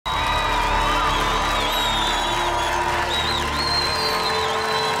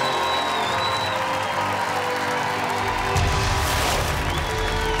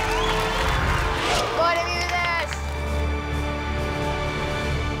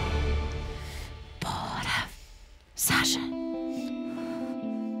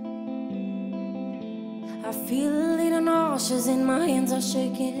feel a little nauseous and my hands are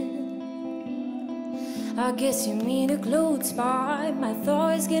shaking. I guess you mean a clothes spot. My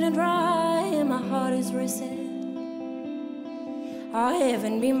throat is getting dry and my heart is racing. I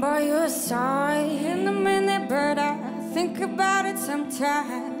haven't been by your side in a minute, but I think about it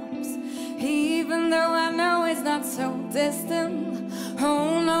sometimes. Even though I know it's not so distant,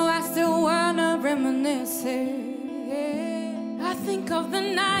 oh no, I still wanna reminisce it. I think of the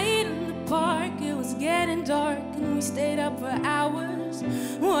night in the park. It was getting dark and we stayed up for hours.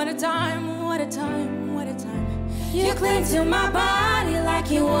 What a time, what a time, what a time. You cling to my body like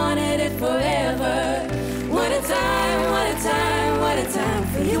you wanted it forever. What a time, what a time, what a time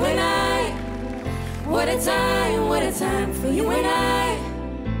for you and I. What a time for you and I.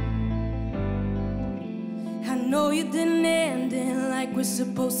 I know you didn't end it like we're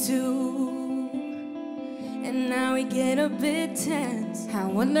supposed to, and now we get a bit tense. I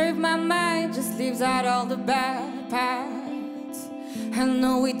wonder if my mind just leaves out all the bad parts. I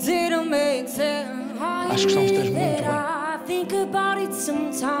know we didn't make sense. Acho que estamos três muito bem. I think about it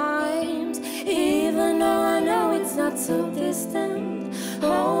sometimes, even though I know it's not so distant.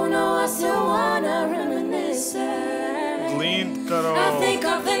 Oh no, I still wanna reminisce. Lindo, Carol. I think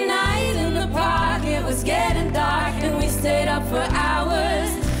of the night in the park. It was getting dark and we stayed up for hours.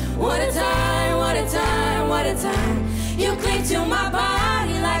 What a time, what a time, what a time. You cling to my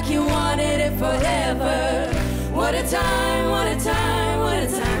body like you wanted it forever. What a time, what a time, what a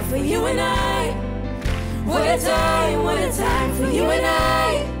time for you and I. What a time for you and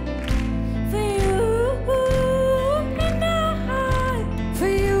I. For you and I. For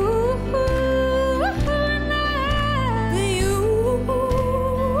you and I. For you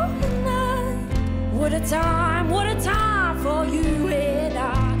and I. What a time for you and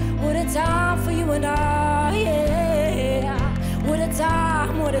I. What a time for you and I. Yeah. What a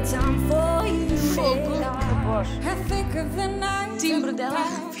time for you and I. I think of the night. Timbre dela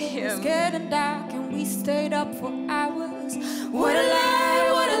It's getting dark and we stayed up for hours. What a life.